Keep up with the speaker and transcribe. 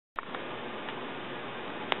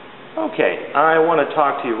Okay, I want to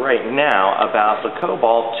talk to you right now about the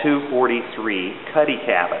Cobalt 243 Cuddy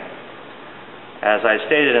cabin. As I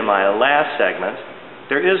stated in my last segment,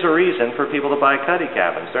 there is a reason for people to buy Cuddy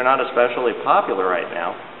cabins. They're not especially popular right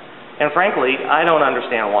now, and frankly, I don't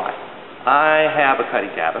understand why. I have a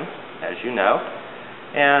Cuddy cabin, as you know,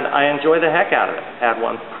 and I enjoy the heck out of it. Had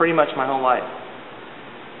one pretty much my whole life.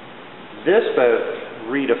 This boat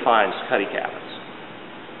redefines Cuddy cabins.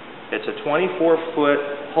 It's a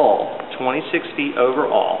 24-foot hull, 26 feet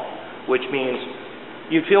overall, which means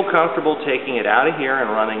you feel comfortable taking it out of here and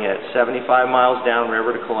running it 75 miles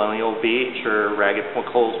downriver to Colonial Beach or Ragged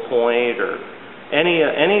Coles Point or any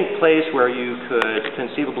place where you could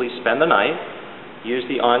conceivably spend the night, use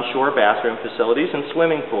the onshore bathroom facilities and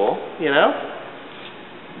swimming pool, you know?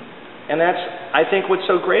 And that's, I think, what's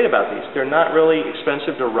so great about these. They're not really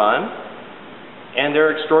expensive to run, and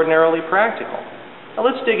they're extraordinarily practical. Now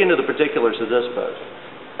let's dig into the particulars of this boat.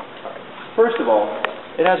 First of all,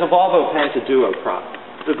 it has a Volvo Penta Duo prop.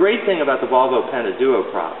 The great thing about the Volvo Penta Duo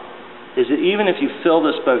prop is that even if you fill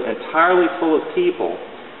this boat entirely full of people,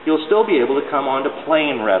 you'll still be able to come onto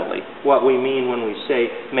plane readily, what we mean when we say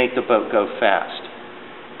make the boat go fast.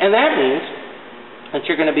 And that means that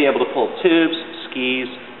you're going to be able to pull tubes, skis,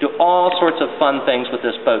 do all sorts of fun things with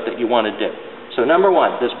this boat that you want to do. So number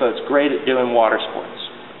one, this boat's great at doing water sports.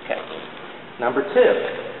 Okay. Number two,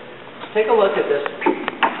 take a look at this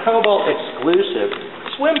Cobalt exclusive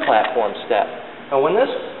swim platform step. Now when this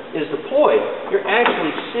is deployed, you're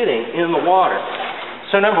actually sitting in the water.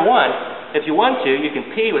 So number one, if you want to, you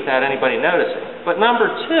can pee without anybody noticing. But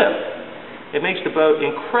number two, it makes the boat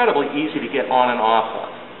incredibly easy to get on and off of.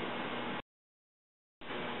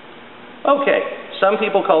 Okay, some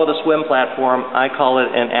people call it a swim platform. I call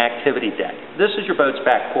it an activity deck. This is your boat's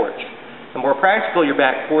back porch. The more practical your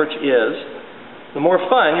back porch is, the more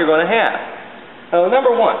fun you're going to have. Now,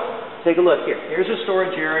 number one, take a look here. Here's a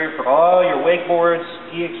storage area for all your wakeboards,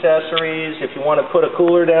 ski accessories. If you want to put a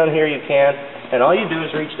cooler down here, you can. And all you do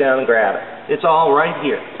is reach down and grab it. It's all right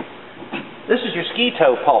here. This is your ski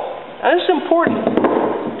tow pole. Now, this is important.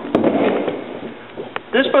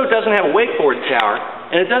 This boat doesn't have a wakeboard tower,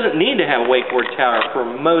 and it doesn't need to have a wakeboard tower for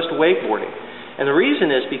most wakeboarding. And the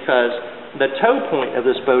reason is because the tow point of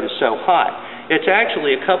this boat is so high. It's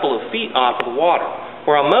actually a couple of feet off of the water,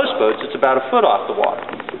 where on most boats it's about a foot off the water.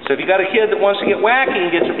 So if you got a kid that wants to get wacky and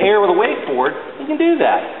get some air with a wakeboard, you can do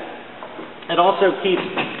that. It also keeps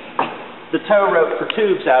the tow rope for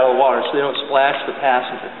tubes out of the water so they don't splash the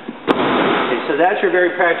passenger. Okay, so that's your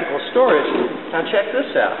very practical storage. Now check this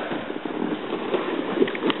out.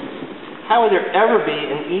 How would there ever be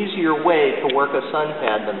an easier way to work a sun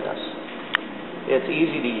pad than this? It's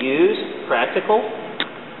easy to use, practical,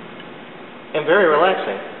 and very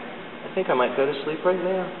relaxing. I think I might go to sleep right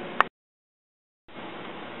now.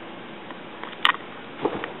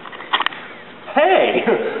 Hey!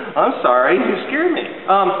 I'm sorry, you scared me.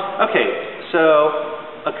 Okay, so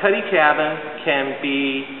a Cuddy cabin can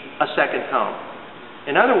be a second home.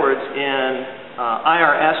 In other words, in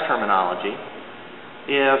IRS terminology,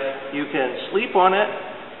 if you can sleep on it,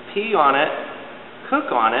 pee on it,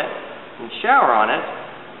 cook on it, and shower on it,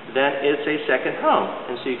 then it's a second home.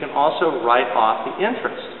 And so you can also write off the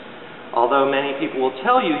interest. Although many people will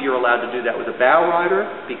tell you you're allowed to do that with a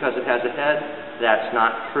bowrider because it has a head, that's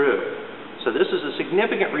not true. So this is a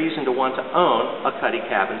significant reason to want to own a Cuddy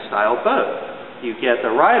cabin style boat. You get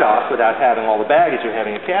the write-off without having all the baggage of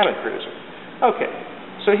having a cabin cruiser. Okay,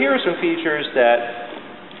 so here are some features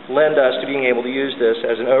that lend us to being able to use this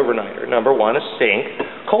as an overnighter. Number one, a sink,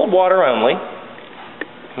 cold water only.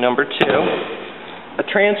 Number two, a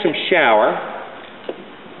transom shower,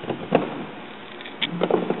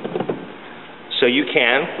 so you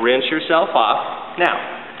can rinse yourself off. Now,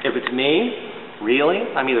 if it's me, really,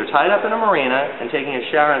 I'm either tied up in a marina and taking a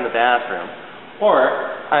shower in the bathroom, or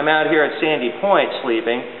I'm out here at Sandy Point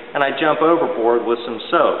sleeping and I jump overboard with some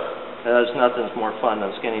soap. There's nothing's more fun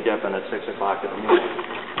than skinny dipping at 6 o'clock in the morning,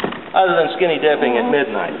 other than skinny dipping at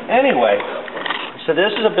midnight. Anyway, so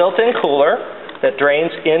this is a built-in cooler that drains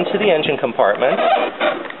into the engine compartment.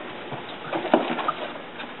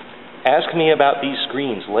 Ask me about these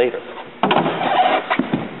screens later.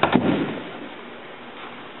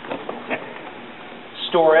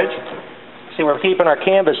 Storage. See, we're keeping our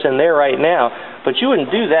canvas in there right now, but you wouldn't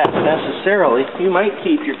do that necessarily. You might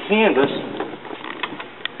keep your canvas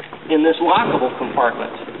in this lockable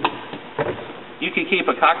compartment. You could keep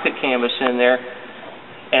a cockpit canvas in there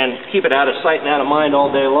and keep it out of sight and out of mind all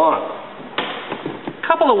day long. A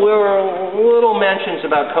couple of little mentions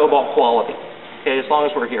about Cobalt quality, okay, as long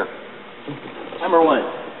as we're here. Number one,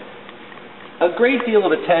 a great deal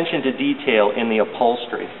of attention to detail in the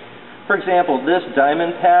upholstery. For example, this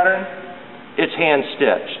diamond pattern, it's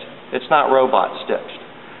hand-stitched. It's not robot-stitched.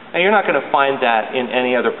 And you're not going to find that in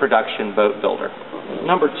any other production boat builder.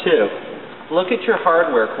 Number two, look at your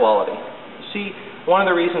hardware quality. See, one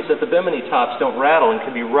of the reasons that the bimini tops don't rattle and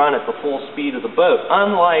can be run at the full speed of the boat,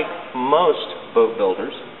 unlike most boat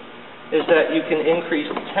builders, is that you can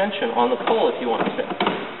increase the tension on the pull if you want to.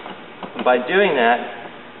 And by doing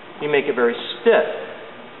that, you make it very stiff.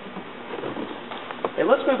 Okay,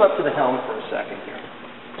 let's move up to the helm for a second here.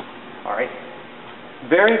 All right.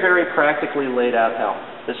 Very, very practically laid out helm.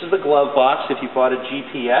 This is the glove box. If you bought a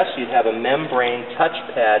GPS, you'd have a membrane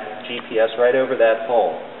touchpad GPS right over that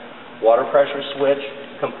hole. Water pressure switch,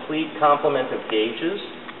 complete complement of gauges,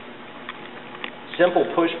 simple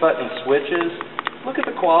push-button switches. Look at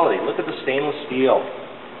the quality. Look at the stainless steel.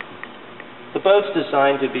 The boat's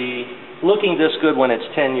designed to be looking this good when it's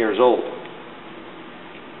 10 years old.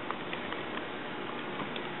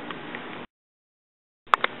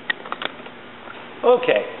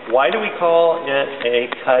 Okay, why do we call it a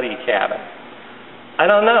cuddy cabin? I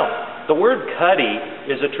don't know. The word cuddy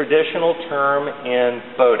is a traditional term in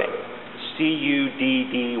boating.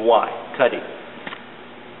 C-U-D-D-Y, cuddy.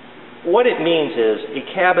 What it means is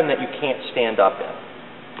a cabin that you can't stand up in.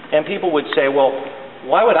 And people would say, well,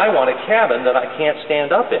 why would I want a cabin that I can't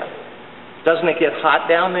stand up in? Doesn't it get hot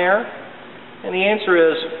down there? And the answer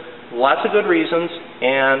is lots of good reasons,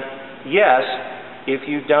 and yes, if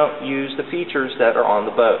you don't use the features that are on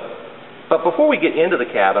the boat. But before we get into the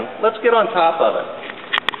cabin, let's get on top of it.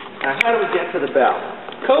 Now, how do we get to the bow?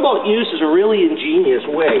 Cobalt uses a really ingenious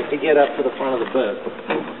way to get up to the front of the boat.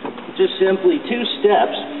 Just simply two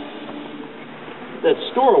steps that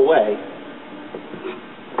store away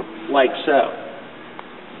like so.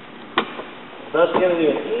 Thus giving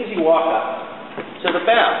you an easy walk up to the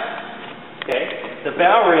bow. Okay? The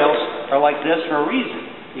bow rails are like this for a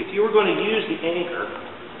reason. If you were going to use the anchor,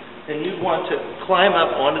 then you'd want to climb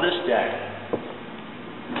up onto this deck,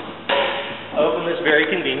 open this very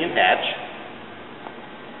convenient hatch,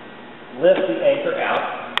 lift the anchor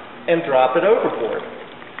out, and drop it overboard.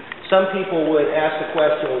 Some people would ask the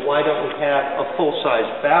question, well, why don't we have a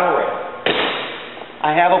full-size bow rail?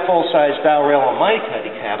 I have a full-size bow rail on my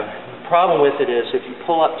cuddy cabin. The problem with it is if you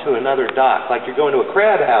pull up to another dock, like you're going to a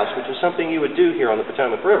crab house, which is something you would do here on the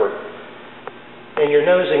Potomac River, and you're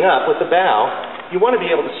nosing up with the bow, you want to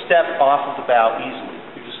be able to step off of the bow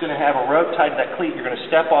easily. You're just going to have a rope tied to that cleat. You're going to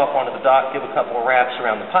step off onto the dock, give a couple of wraps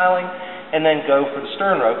around the piling, and then go for the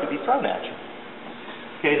stern rope to be thrown at you.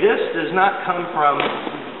 Okay, this does not come from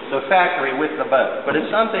the factory with the boat, but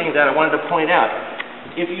it's something that I wanted to point out.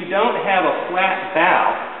 If you don't have a flat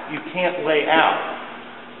bow, you can't lay out.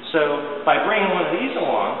 So by bringing one of these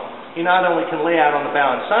along, you not only can lay out on the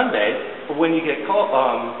bow and sunbathe, but when you get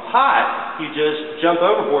hot, you just jump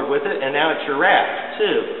overboard with it, and now it's your raft,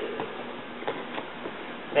 too.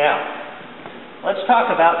 Now, let's talk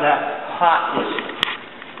about that hot issue.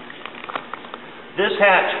 This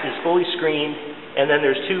hatch is fully screened, and then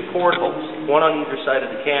there's two portholes, one on either side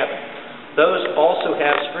of the cabin. Those also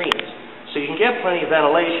have screens, so you can get plenty of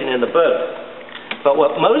ventilation in the boat. But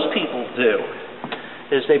what most people do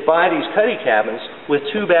is they buy these cuddy cabins with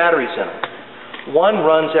two batteries in them. One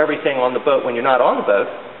runs everything on the boat when you're not on the boat,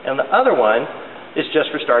 and the other one is just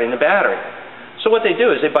for starting the battery. So what they do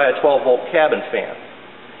is they buy a 12-volt cabin fan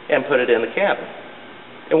and put it in the cabin.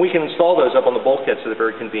 And we can install those up on the bulkhead so they're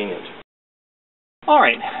very convenient. All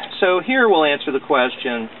right, so here we'll answer the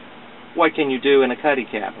question, what can you do in a cuddy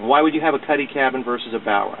cabin? Why would you have a cuddy cabin versus a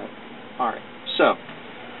bowrider? All right, so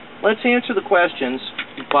let's answer the questions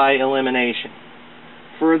by elimination.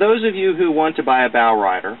 For those of you who want to buy a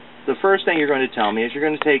bowrider, the first thing you're going to tell me is you're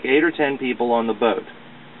going to take 8 or 10 people on the boat.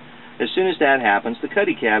 As soon as that happens, the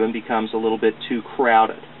cuddy cabin becomes a little bit too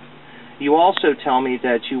crowded. You also tell me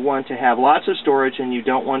that you want to have lots of storage and you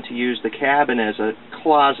don't want to use the cabin as a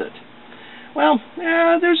closet. Well,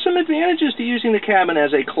 there's some advantages to using the cabin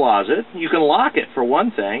as a closet. You can lock it, for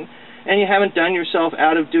one thing, and you haven't done yourself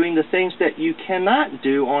out of doing the things that you cannot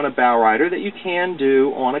do on a bowrider that you can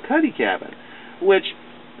do on a cuddy cabin. Which,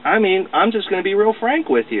 I mean, I'm just going to be real frank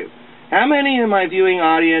with you. How many in my viewing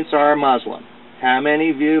audience are Muslim? How many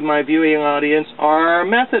of my viewing audience are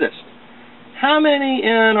Methodist? How many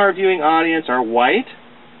in our viewing audience are white?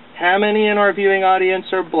 How many in our viewing audience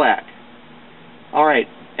are black? All right.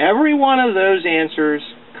 Every one of those answers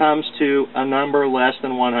comes to a number less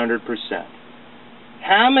than 100%.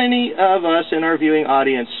 How many of us in our viewing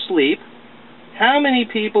audience sleep? How many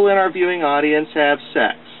people in our viewing audience have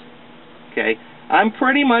sex? Okay, I'm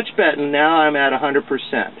pretty much betting now I'm at 100%.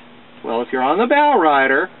 Well, if you're on the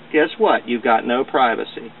bowrider, guess what? You've got no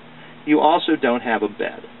privacy. You also don't have a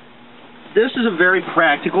bed. this is a very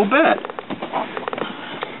practical bed.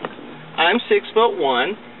 I'm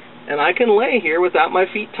 6'1", and I can lay here without my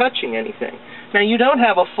feet touching anything. Now, you don't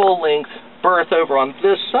have a full-length berth over on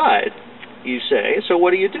this side, you say, so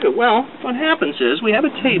what do? Well, what happens is we have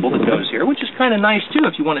a table that goes here, which is kind of nice, too,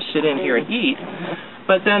 if you want to sit in here and eat,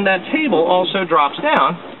 but then that table also drops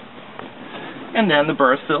down, and then the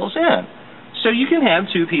berth fills in. So you can have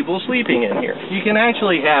 2 people sleeping in here. You can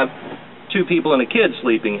actually have 2 people and a kid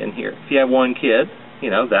sleeping in here. If you have 1 kid, you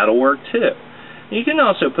know, that'll work, too. You can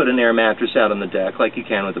also put an air mattress out on the deck like you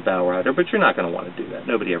can with the bowrider, but you're not going to want to do that.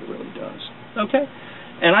 Nobody ever really does. Okay?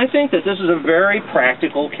 And I think that this is a very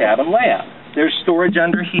practical cabin layout. There's storage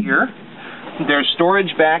under here. There's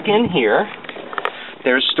storage back in here.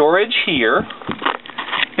 There's storage here.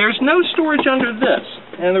 There's no storage under this.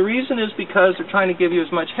 And the reason is because they're trying to give you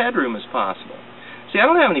as much headroom as possible. See, I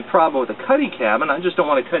don't have any problem with a cuddy cabin. I just don't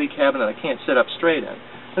want a cuddy cabin that I can't sit up straight in.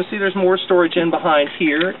 And see, there's more storage in behind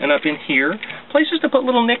here and up in here. Places to put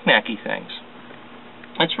little knick-knacky things.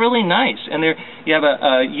 It's really nice. And there, you have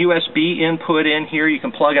a USB input in here. You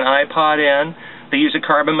can plug an iPod in. They use a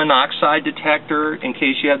carbon monoxide detector in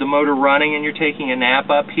case you have the motor running and you're taking a nap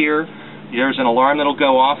up here. There's an alarm that'll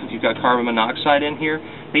go off if you've got carbon monoxide in here.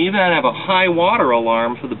 They even have a high water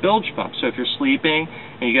alarm for the bilge pump. So if you're sleeping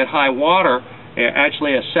and you get high water,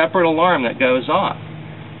 actually a separate alarm that goes off.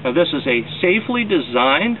 Now, this is a safely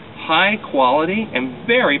designed, high quality, and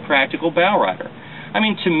very practical bowrider. I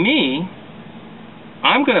mean, to me,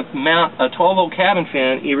 I'm going to mount a 12-volt cabin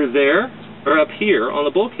fan either there or up here on the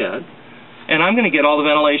bulkhead, and I'm going to get all the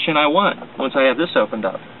ventilation I want once I have this opened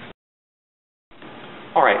up.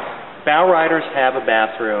 All right, bowriders have a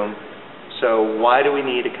bathroom, so why do we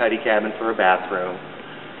need a cuddy cabin for a bathroom?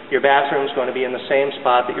 Your bathroom is going to be in the same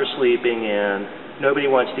spot that you're sleeping in. Nobody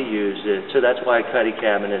wants to use it, so that's why a cuddy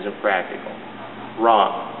cabin isn't practical.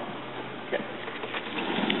 Wrong. Okay.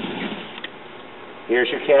 Here's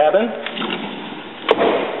your cabin,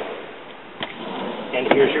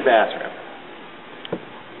 and here's your bathroom.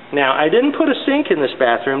 Now, I didn't put a sink in this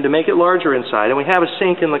bathroom to make it larger inside, and we have a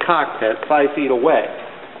sink in the cockpit 5 feet away.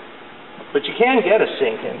 But you can get a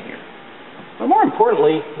sink in here. But more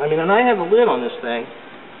importantly, I mean, and I have a lid on this thing,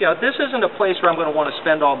 you know, this isn't a place where I'm going to want to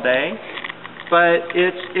spend all day. But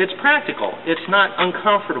it's practical. It's not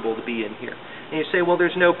uncomfortable to be in here. And you say, well,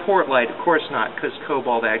 there's no port light. Of course not, because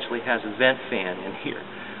Cobalt actually has a vent fan in here.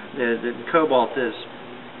 The Cobalt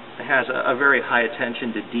has a very high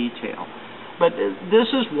attention to detail. But this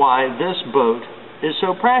is why this boat is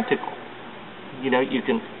so practical. You know, you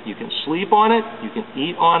can sleep on it, you can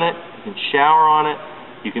eat on it, you can shower on it,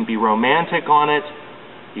 you can be romantic on it,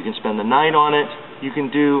 you can spend the night on it, you can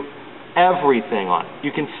do everything on it.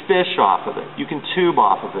 You can fish off of it. You can tube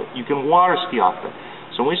off of it. You can water ski off of it.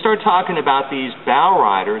 So when we start talking about these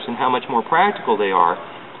bowriders and how much more practical they are,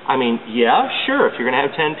 I mean, yeah, sure, if you're going to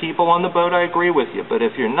have 10 people on the boat, I agree with you. But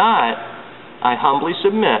if you're not, I humbly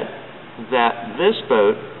submit that this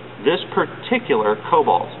boat, this particular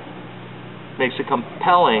Cobalt, makes a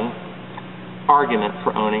compelling argument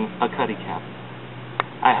for owning a cuddy cabin.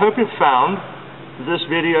 I hope you found this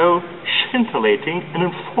video scintillating and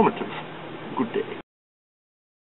informative. Good day.